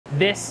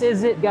This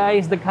is it,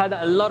 guys, the car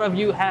that a lot of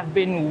you have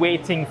been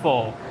waiting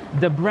for.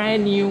 The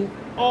brand new,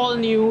 all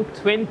new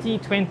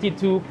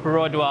 2022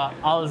 Perodua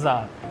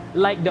Alza.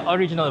 Like the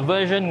original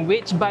version,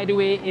 which by the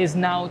way is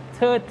now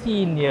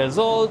 13 years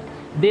old,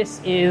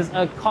 this is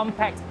a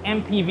compact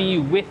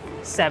MPV with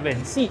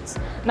 7 seats.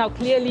 Now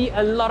clearly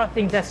a lot of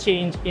things has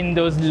changed in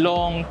those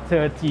long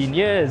 13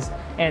 years.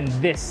 And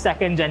this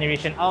second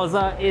generation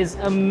Alza is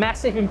a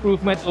massive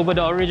improvement over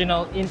the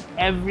original in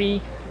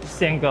every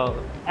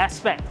single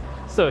aspect.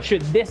 So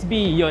should this be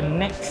your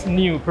next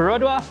new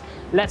Perodua?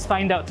 Let's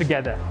find out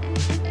together.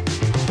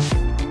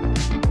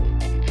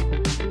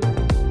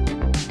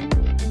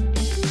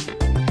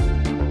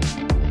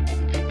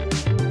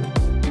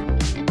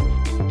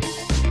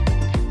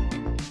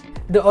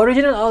 The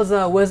original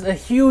Alza was a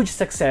huge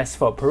success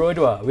for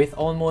Perodua, with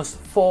almost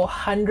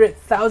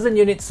 400,000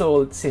 units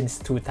sold since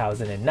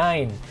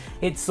 2009.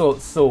 It sold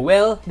so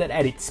well that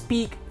at its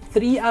peak,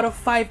 3 out of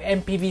 5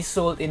 MPVs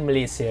sold in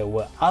Malaysia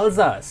were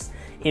Alzas.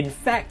 In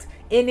fact,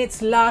 in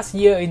its last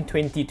year in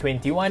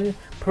 2021,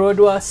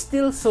 Perodua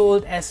still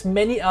sold as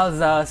many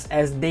Alzas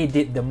as they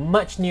did the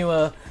much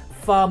newer,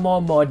 far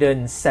more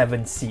modern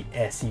 7-seat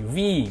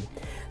SUV.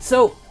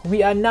 So,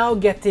 we are now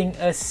getting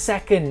a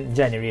second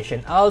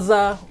generation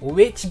Alza,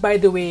 which by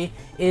the way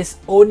is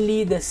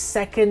only the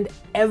second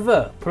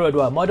ever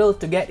Perodua model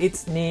to get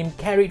its name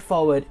carried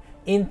forward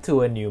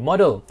into a new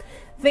model.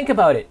 Think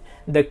about it,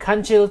 the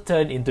Kancil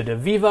turned into the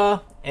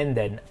Viva and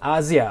then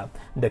Asia.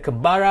 The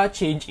Kembara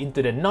changed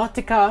into the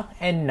Nautica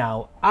and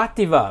now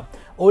Ativa.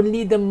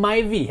 Only the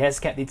Myvi has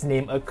kept its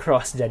name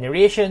across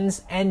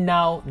generations and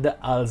now the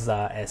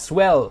Alza as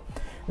well.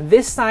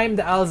 This time,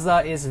 the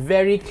Alza is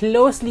very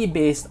closely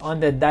based on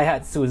the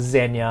Daihatsu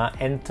Xenia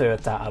and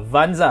Toyota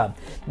Avanza.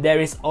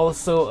 There is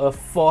also a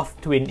fourth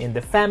twin in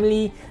the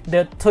family,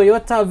 the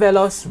Toyota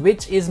Veloz,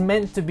 which is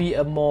meant to be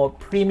a more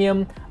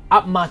premium,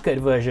 upmarket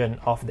version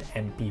of the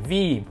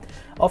MPV.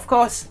 Of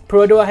course,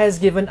 Perodua has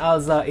given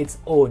Alza its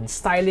own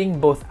styling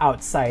both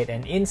outside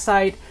and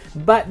inside,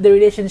 but the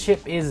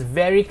relationship is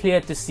very clear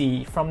to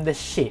see from the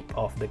shape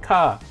of the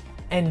car.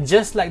 And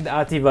just like the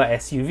Ativa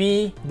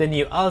SUV, the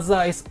new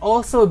Alza is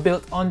also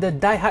built on the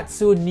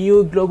Daihatsu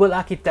New Global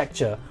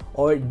Architecture,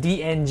 or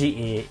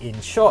DNGA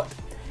in short.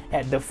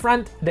 At the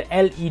front, the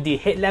LED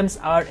headlamps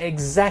are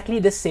exactly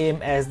the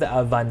same as the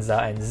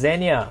Avanza and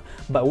Xenia,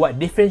 but what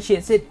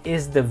differentiates it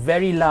is the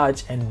very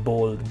large and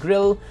bold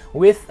grille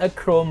with a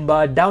chrome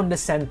bar down the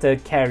center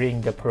carrying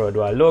the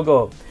Perodua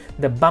logo.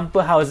 The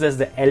bumper houses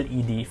the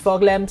LED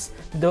fog lamps,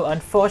 though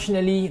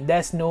unfortunately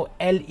there's no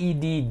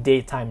LED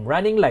daytime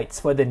running lights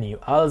for the new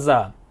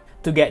Alza.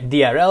 To get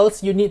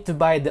DRLs, you need to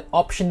buy the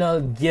optional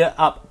Gear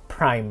Up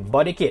Prime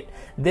body kit.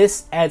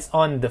 This adds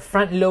on the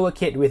front lower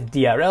kit with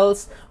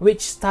DRLs,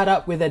 which start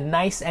up with a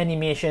nice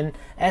animation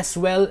as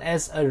well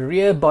as a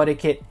rear body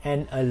kit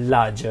and a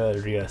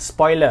larger rear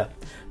spoiler.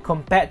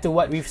 Compared to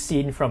what we've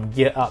seen from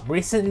Gear Up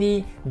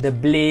recently, the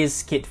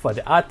Blaze kit for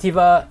the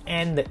Ativa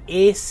and the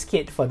Ace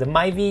kit for the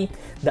Myvi,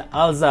 the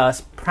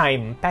Alza's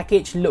Prime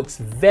package looks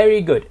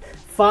very good,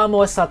 far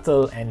more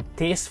subtle and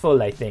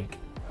tasteful, I think.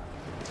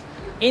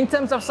 In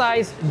terms of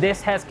size,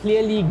 this has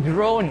clearly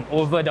grown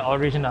over the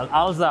original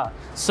Alza.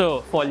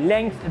 So for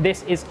length,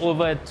 this is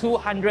over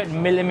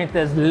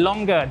 200mm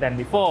longer than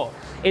before.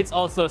 It's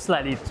also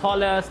slightly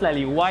taller,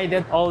 slightly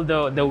wider,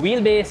 although the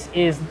wheelbase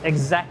is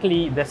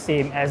exactly the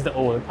same as the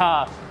old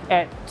car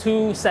at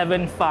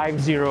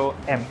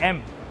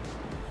 2750mm.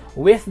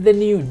 With the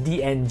new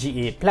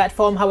DNGA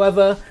platform,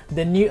 however,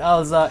 the new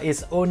Alza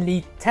is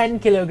only 10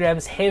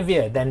 kilograms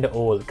heavier than the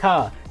old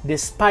car,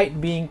 despite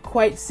being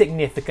quite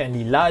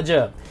significantly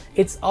larger.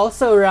 It's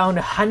also around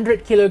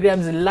 100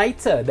 kilograms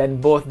lighter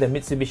than both the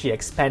Mitsubishi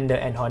Xpander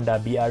and Honda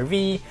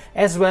BR-V,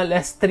 as well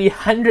as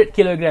 300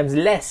 kilograms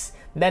less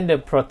than the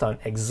Proton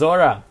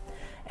Exora.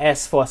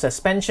 As for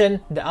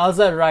suspension, the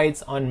Alza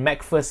rides on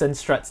McPherson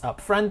struts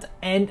up front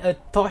and a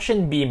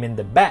torsion beam in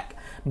the back,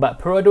 but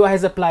Perodua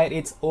has applied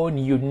its own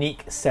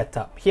unique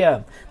setup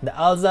here. The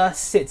Alza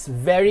sits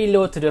very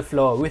low to the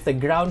floor with a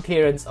ground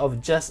clearance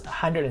of just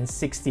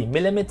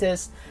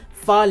 160mm,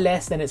 far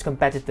less than its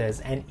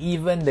competitors and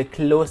even the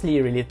closely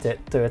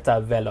related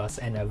Toyota Veloz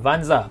and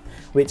Avanza,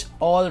 which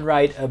all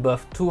ride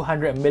above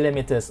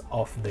 200mm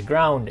off the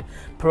ground.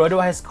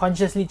 Perodua has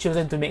consciously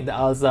chosen to make the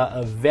Alza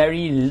a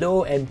very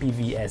low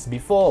MPV as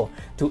before,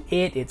 to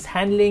aid its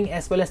handling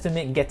as well as to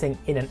make getting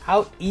in and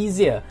out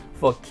easier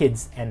for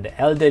kids and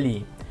the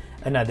elderly.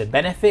 Another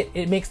benefit,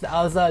 it makes the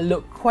Alza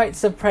look quite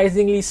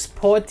surprisingly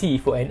sporty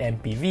for an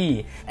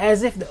MPV,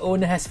 as if the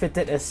owner has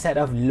fitted a set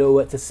of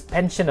lowered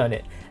suspension on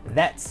it.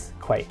 That's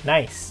quite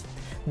nice.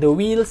 The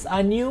wheels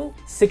are new,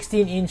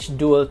 16-inch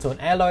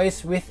dual-tone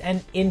alloys with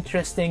an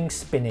interesting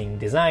spinning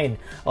design,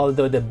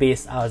 although the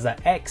base Alza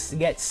X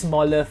gets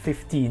smaller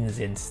 15s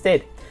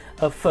instead.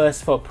 A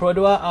first for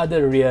Perodua are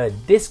the rear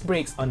disc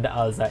brakes on the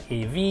Alza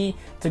AV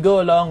to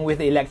go along with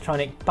the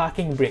electronic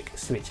parking brake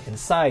switch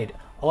inside.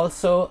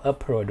 also a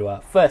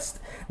Perodua first.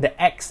 The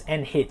X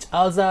and H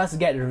Alzas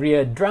get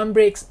rear drum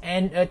brakes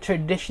and a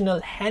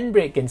traditional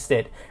handbrake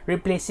instead,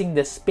 replacing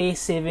the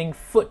space-saving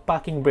foot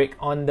parking brake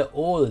on the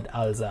old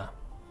Alza.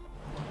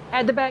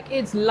 At the back,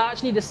 it's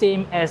largely the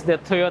same as the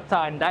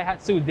Toyota and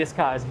Daihatsu this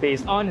car is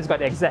based on. It's got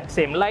the exact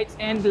same lights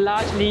and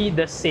largely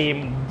the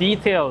same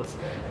details.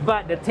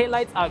 But the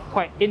taillights are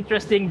quite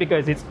interesting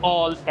because it's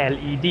all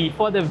LED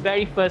for the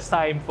very first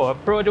time for a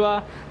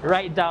Perodua,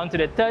 right down to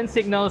the turn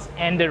signals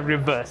and the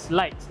reverse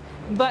lights.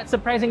 But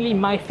surprisingly,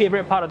 my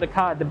favorite part of the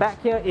car at the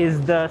back here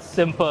is the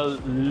simple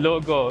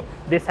logo.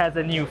 This has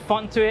a new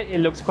font to it, it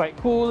looks quite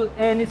cool,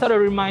 and it sort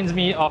of reminds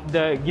me of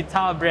the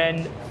guitar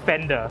brand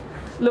Fender.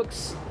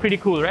 Looks pretty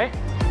cool, right?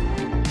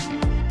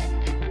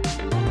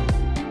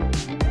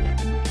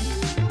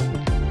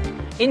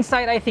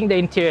 Inside, I think the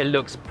interior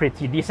looks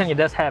pretty decent. It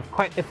does have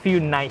quite a few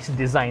nice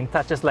design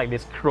touches like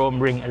this chrome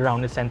ring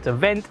around the center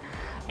vent.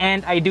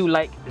 And I do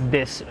like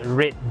this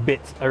red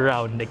bit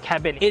around the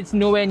cabin. It's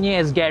nowhere near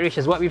as garish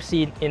as what we've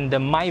seen in the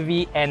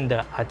Myvi and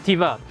the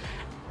Ativa.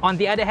 On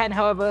the other hand,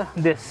 however,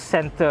 this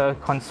center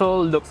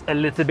console looks a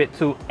little bit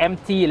too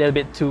empty, a little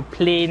bit too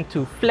plain,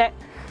 too flat.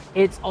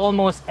 It's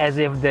almost as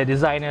if the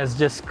designers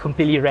just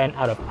completely ran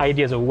out of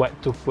ideas of what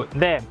to put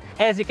there.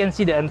 As you can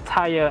see, the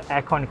entire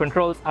aircon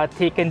controls are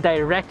taken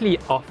directly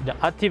off the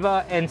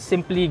Ativa and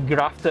simply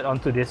grafted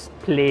onto this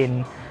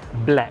plain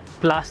black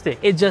plastic.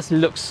 It just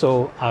looks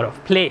so out of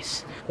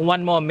place.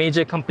 One more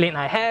major complaint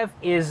I have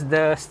is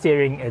the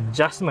steering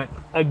adjustment.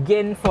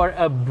 Again, for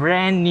a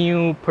brand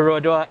new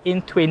Perodua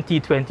in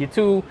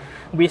 2022,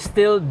 we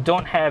still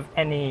don't have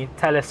any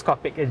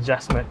telescopic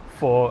adjustment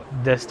for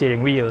the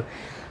steering wheel.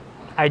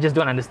 I just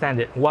don't understand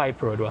it. Why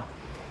Perodua?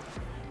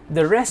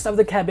 The rest of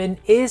the cabin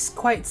is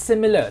quite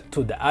similar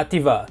to the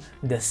Ativa.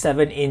 The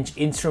 7-inch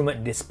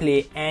instrument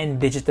display and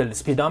digital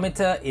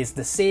speedometer is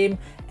the same,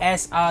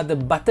 as are the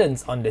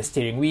buttons on the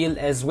steering wheel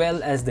as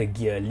well as the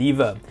gear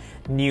lever.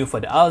 New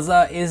for the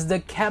Alza is the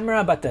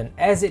camera button,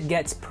 as it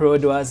gets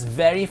Perodua's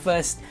very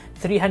first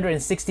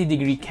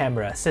 360-degree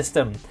camera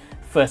system.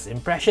 First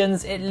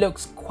impressions, it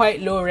looks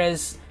quite low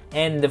res,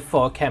 and the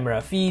 4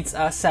 camera feeds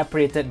are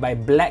separated by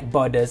black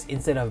borders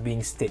instead of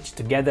being stitched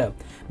together.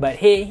 But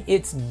hey,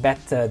 it's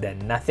better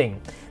than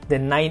nothing. The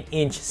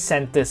 9-inch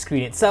center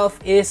screen itself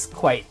is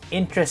quite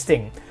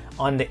interesting.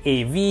 On the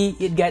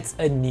AV, it gets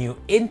a new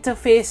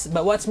interface,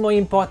 but what's more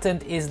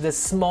important is the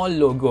small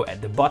logo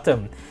at the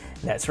bottom.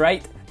 That's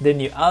right, the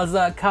new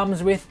Alza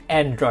comes with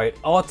Android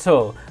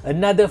Auto,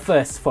 another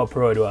first for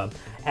Perodua.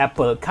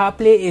 Apple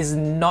CarPlay is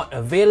not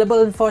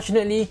available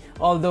unfortunately,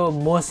 although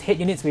most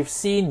head units we've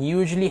seen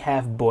usually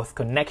have both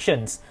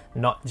connections,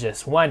 not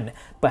just one.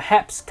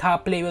 Perhaps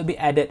CarPlay will be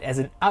added as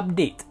an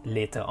update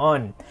later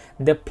on.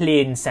 The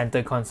plain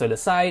center console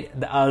aside,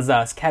 the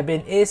Alza's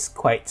cabin is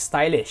quite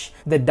stylish.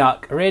 The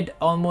dark red,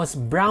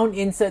 almost brown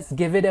inserts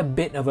give it a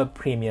bit of a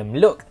premium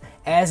look,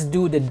 as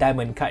do the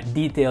diamond cut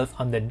details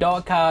on the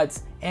door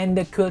cards and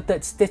the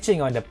quilted stitching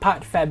on the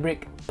part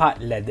fabric, part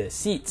leather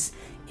seats.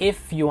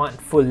 If you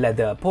want full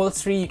leather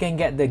upholstery, you can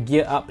get the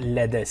gear up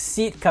leather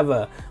seat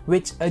cover,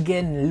 which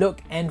again look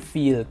and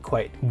feel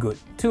quite good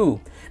too.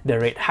 The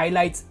red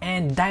highlights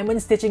and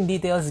diamond stitching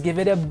details give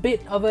it a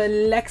bit of a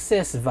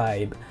Lexus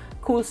vibe.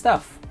 Cool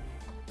stuff.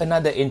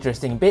 Another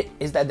interesting bit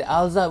is that the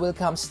Alza will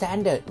come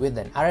standard with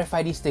an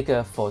RFID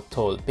sticker for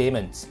toll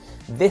payments.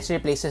 This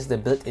replaces the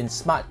built-in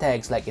smart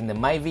tags like in the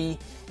Myvi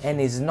and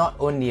is not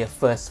only a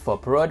first for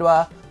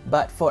Perodua,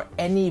 but for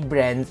any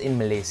brands in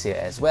Malaysia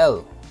as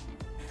well.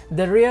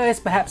 The rear is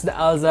perhaps the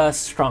Alza's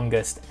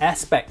strongest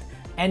aspect.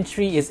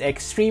 Entry is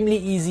extremely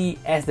easy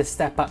as the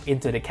step up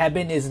into the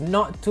cabin is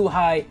not too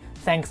high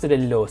thanks to the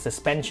low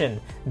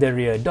suspension. The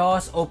rear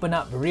doors open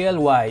up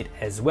real wide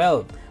as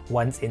well.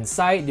 Once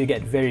inside, you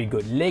get very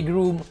good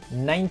legroom,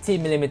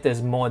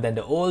 90mm more than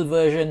the old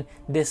version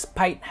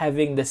despite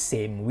having the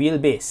same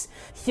wheelbase.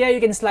 Here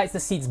you can slide the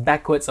seats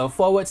backwards or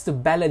forwards to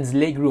balance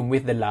legroom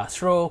with the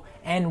last row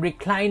and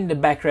recline the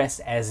backrest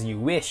as you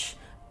wish.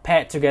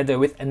 Paired together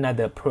with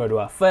another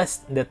Perodua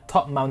first, the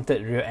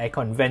top-mounted rear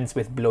aircon vents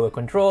with blower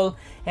control,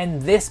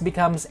 and this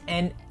becomes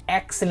an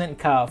excellent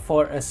car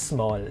for a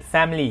small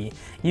family.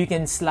 You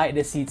can slide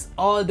the seats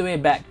all the way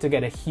back to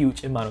get a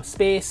huge amount of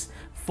space,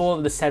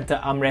 fold the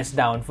center armrest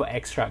down for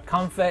extra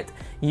comfort,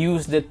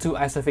 use the 2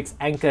 Isofix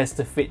anchors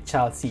to fit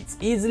child seats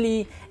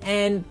easily,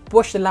 and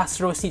push the last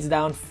row seats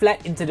down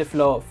flat into the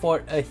floor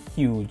for a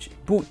huge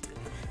boot.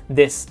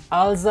 This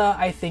Alza,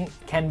 I think,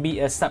 can be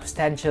a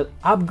substantial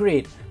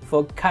upgrade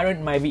for current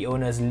Myvi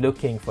owners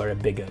looking for a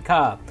bigger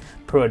car.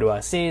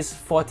 Perodua says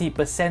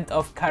 40%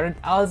 of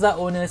current Alza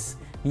owners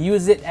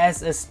use it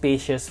as a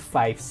spacious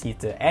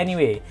 5-seater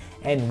anyway,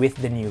 and with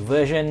the new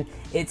version,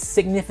 it's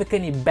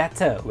significantly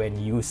better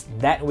when used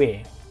that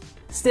way.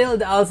 Still,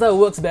 the Alza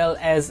works well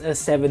as a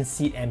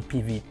 7-seat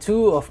MPV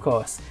too, of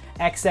course.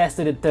 Access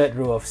to the third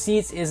row of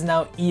seats is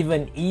now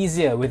even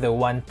easier with a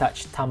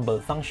one-touch tumble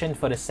function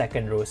for the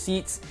second row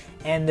seats,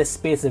 and the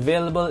space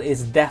available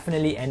is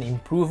definitely an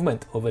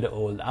improvement over the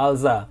old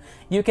Alza.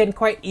 You can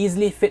quite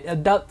easily fit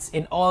adults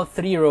in all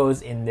 3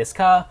 rows in this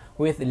car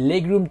with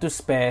legroom to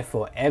spare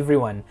for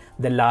everyone.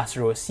 The last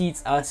row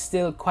seats are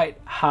still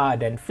quite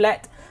hard and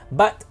flat,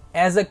 but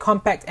as a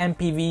compact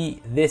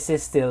MPV, this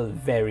is still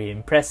very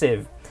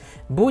impressive.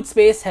 Boot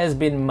space has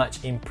been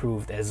much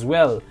improved as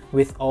well.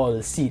 With all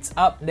seats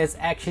up, there's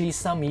actually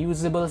some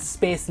usable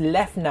space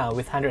left now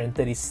with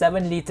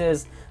 137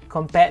 litres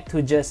compared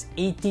to just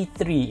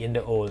 83 in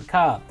the old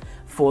car.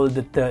 Fold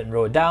the third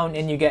row down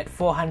and you get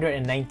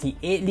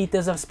 498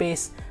 litres of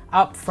space,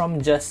 up from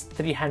just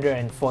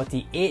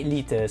 348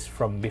 litres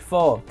from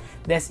before.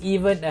 There's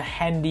even a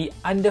handy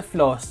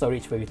underfloor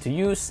storage for you to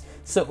use,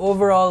 so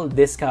overall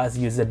this car's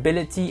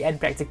usability and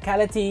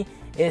practicality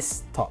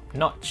is top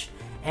notch.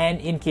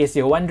 And in case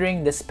you're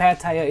wondering, the spare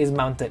tyre is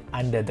mounted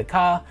under the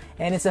car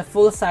and it's a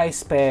full-size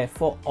spare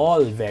for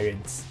all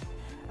variants.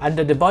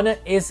 Under the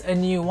bonnet is a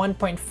new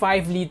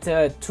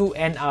 1.5-litre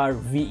 2NR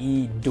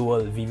VE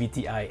dual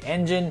VVTi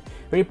engine,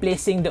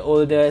 replacing the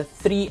older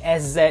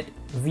 3SZ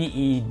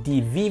VE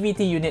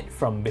D-CVT unit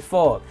from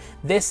before.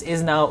 This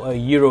is now a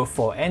Euro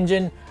 4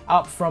 engine,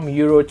 up from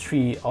Euro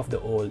 3 of the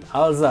old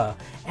Alza,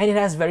 and it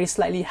has very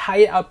slightly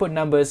higher output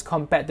numbers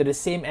compared to the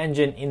same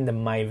engine in the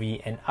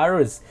Myvi and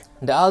Arus.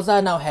 The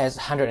Alza now has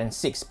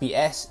 106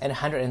 PS and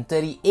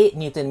 138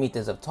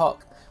 Nm of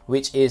torque,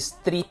 which is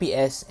 3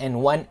 PS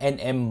and 1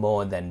 Nm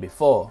more than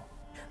before.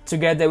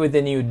 Together with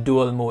the new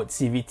dual mode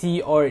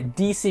CVT or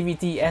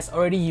D-CVT as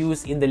already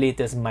used in the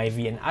latest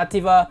Myvi and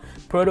Ativa,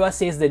 Perodua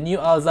says the new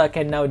Alza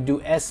can now do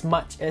as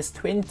much as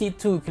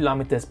 22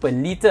 km per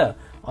litre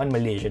on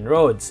Malaysian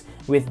roads.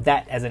 With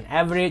that as an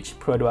average,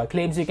 Perodua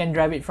claims you can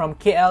drive it from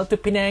KL to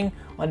Penang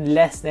on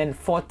less than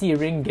 40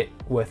 ringgit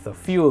worth of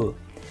fuel.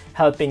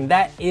 Helping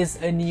that is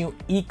a new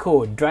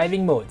Eco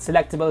driving mode,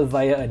 selectable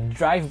via a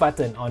drive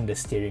button on the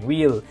steering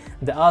wheel.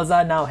 The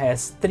Alza now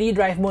has 3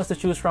 drive modes to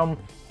choose from: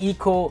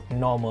 Eco,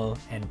 Normal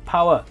and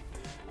Power.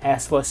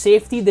 As for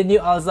safety, the new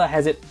Alza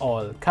has it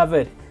all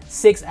covered.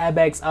 6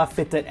 airbags are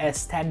fitted as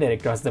standard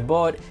across the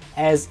board,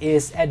 as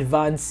is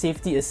Advanced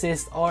Safety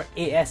Assist or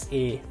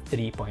ASA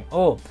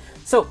 3.0.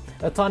 So,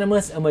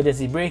 Autonomous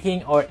Emergency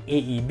Braking or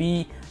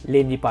AEB,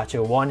 Lane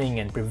Departure Warning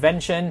and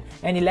Prevention,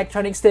 and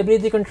Electronic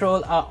Stability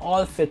Control are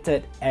all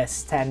fitted as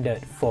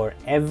standard for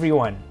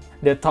everyone.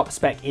 The top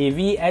spec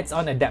AV adds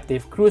on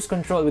adaptive cruise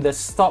control with a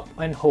stop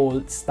and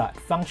hold start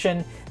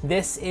function.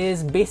 This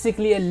is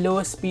basically a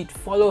low speed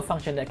follow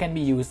function that can be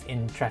used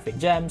in traffic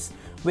jams,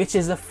 which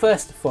is a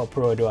first for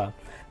Perodua.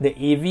 The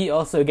AV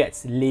also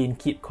gets lane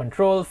keep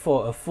control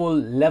for a full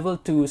level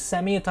 2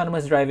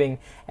 semi-autonomous driving,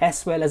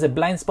 as well as a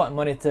blind spot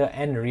monitor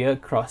and rear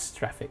cross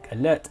traffic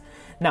alert.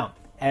 Now,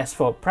 as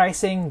for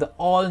pricing, the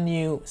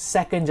all-new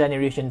second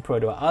generation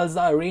Perodua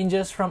Alza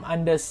ranges from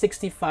under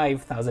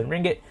 65,000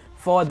 ringgit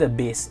for the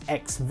base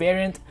X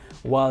variant,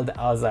 while the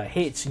Alza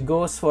H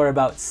goes for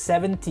about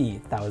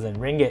 70,000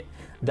 ringgit.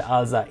 The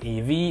Alza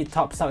AV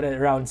tops out at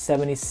around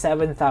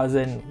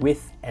 77,000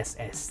 with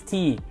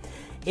SST.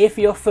 If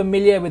you're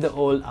familiar with the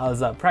old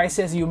Alza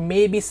prices, you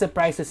may be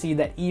surprised to see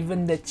that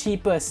even the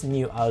cheapest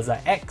new Alza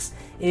X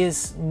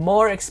is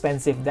more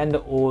expensive than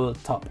the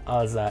old top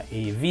Alza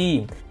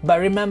AV. But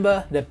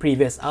remember, the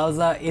previous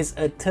Alza is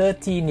a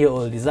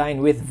 13-year-old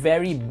design with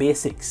very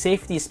basic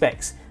safety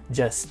specs.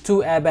 Just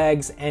 2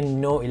 airbags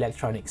and no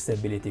electronic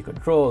stability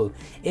control.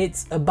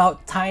 It's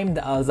about time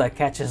the Alza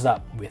catches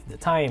up with the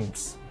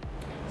times.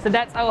 So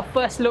that's our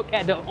first look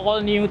at the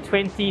all-new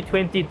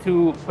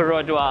 2022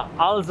 Perodua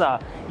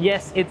Alza.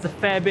 Yes, it's a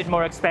fair bit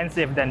more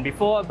expensive than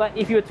before, but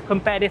if you were to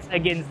compare this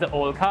against the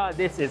old car,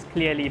 this is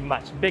clearly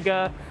much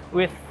bigger,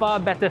 with far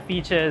better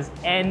features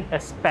and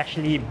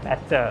especially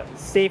better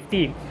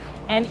safety.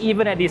 And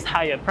even at these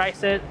higher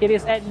prices, it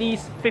is at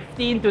least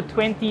 15 to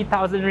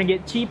 20,000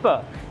 ringgit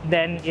cheaper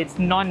than its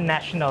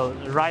non-national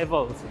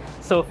rivals.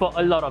 So for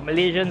a lot of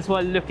Malaysians who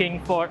are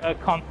looking for a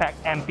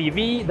compact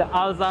MPV, the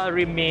Alza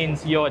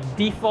remains your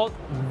default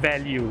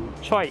value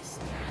choice.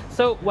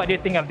 So what do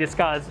you think of this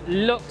car's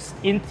looks,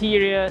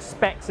 interior,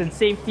 specs and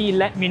safety?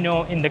 Let me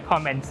know in the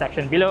comment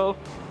section below.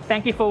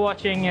 Thank you for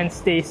watching and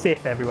stay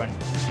safe everyone.